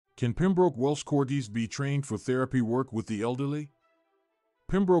Can Pembroke Welsh Corgis be trained for therapy work with the elderly?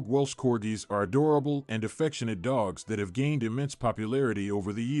 Pembroke Welsh Corgis are adorable and affectionate dogs that have gained immense popularity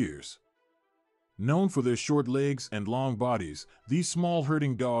over the years. Known for their short legs and long bodies, these small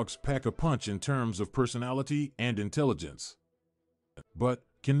herding dogs pack a punch in terms of personality and intelligence. But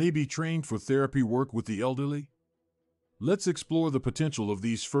can they be trained for therapy work with the elderly? Let's explore the potential of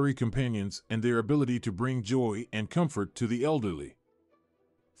these furry companions and their ability to bring joy and comfort to the elderly.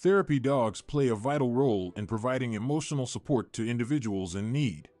 Therapy dogs play a vital role in providing emotional support to individuals in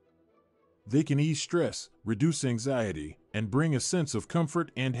need. They can ease stress, reduce anxiety, and bring a sense of comfort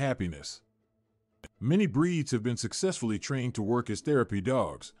and happiness. Many breeds have been successfully trained to work as therapy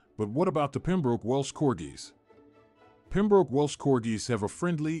dogs, but what about the Pembroke Welsh Corgis? Pembroke Welsh Corgis have a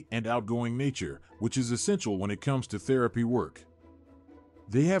friendly and outgoing nature, which is essential when it comes to therapy work.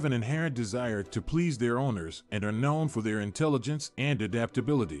 They have an inherent desire to please their owners and are known for their intelligence and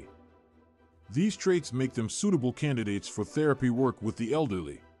adaptability. These traits make them suitable candidates for therapy work with the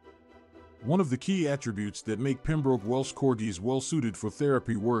elderly. One of the key attributes that make Pembroke Welsh Corgis well-suited for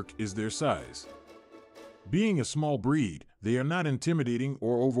therapy work is their size. Being a small breed, they are not intimidating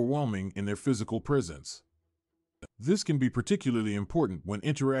or overwhelming in their physical presence. This can be particularly important when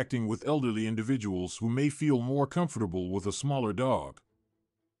interacting with elderly individuals who may feel more comfortable with a smaller dog.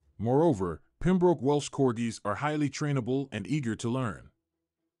 Moreover, Pembroke Welsh Corgis are highly trainable and eager to learn.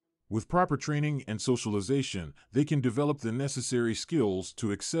 With proper training and socialization, they can develop the necessary skills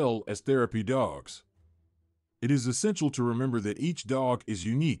to excel as therapy dogs. It is essential to remember that each dog is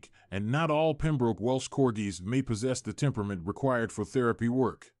unique, and not all Pembroke Welsh Corgis may possess the temperament required for therapy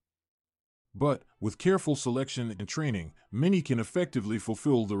work. But, with careful selection and training, many can effectively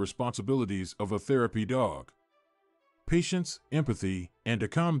fulfill the responsibilities of a therapy dog. Patience, empathy, and a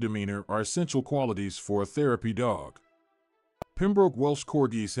calm demeanor are essential qualities for a therapy dog. Pembroke Welsh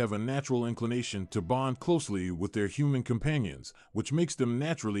Corgis have a natural inclination to bond closely with their human companions, which makes them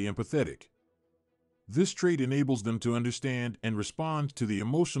naturally empathetic. This trait enables them to understand and respond to the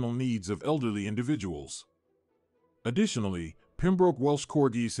emotional needs of elderly individuals. Additionally, Pembroke Welsh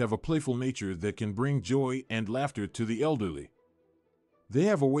Corgis have a playful nature that can bring joy and laughter to the elderly. They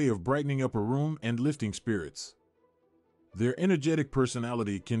have a way of brightening up a room and lifting spirits. Their energetic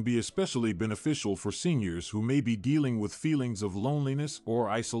personality can be especially beneficial for seniors who may be dealing with feelings of loneliness or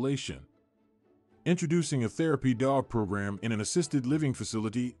isolation. Introducing a therapy dog program in an assisted living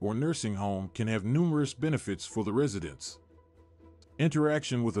facility or nursing home can have numerous benefits for the residents.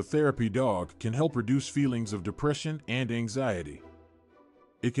 Interaction with a therapy dog can help reduce feelings of depression and anxiety.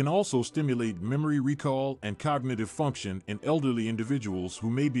 It can also stimulate memory recall and cognitive function in elderly individuals who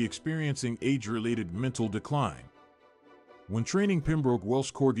may be experiencing age-related mental decline. When training Pembroke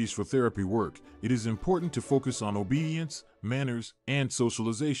Welsh Corgis for therapy work, it is important to focus on obedience, manners, and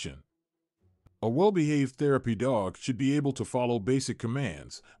socialization. A well-behaved therapy dog should be able to follow basic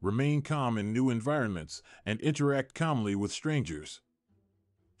commands, remain calm in new environments, and interact calmly with strangers.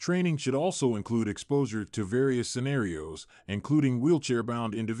 Training should also include exposure to various scenarios, including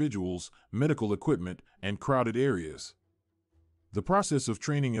wheelchair-bound individuals, medical equipment, and crowded areas. The process of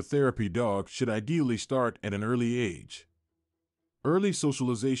training a therapy dog should ideally start at an early age. Early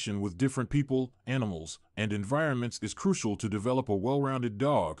socialization with different people, animals, and environments is crucial to develop a well-rounded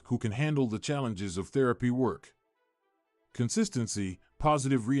dog who can handle the challenges of therapy work. Consistency,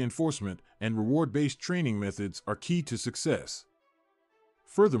 positive reinforcement, and reward-based training methods are key to success.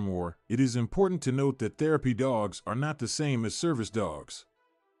 Furthermore, it is important to note that therapy dogs are not the same as service dogs.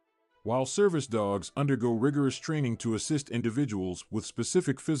 While service dogs undergo rigorous training to assist individuals with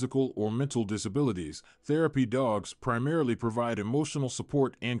specific physical or mental disabilities, therapy dogs primarily provide emotional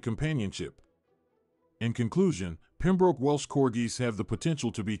support and companionship. In conclusion, Pembroke Welsh Corgis have the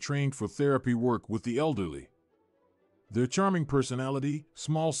potential to be trained for therapy work with the elderly. Their charming personality,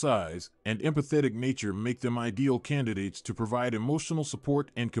 small size, and empathetic nature make them ideal candidates to provide emotional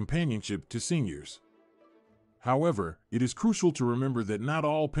support and companionship to seniors. However, it is crucial to remember that not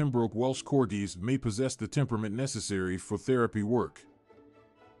all Pembroke Welsh Corgis may possess the temperament necessary for therapy work.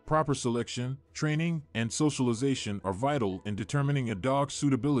 Proper selection, training, and socialization are vital in determining a dog's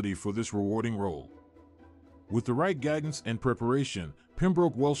suitability for this rewarding role. With the right guidance and preparation,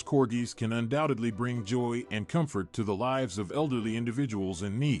 Pembroke Welsh Corgis can undoubtedly bring joy and comfort to the lives of elderly individuals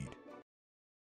in need.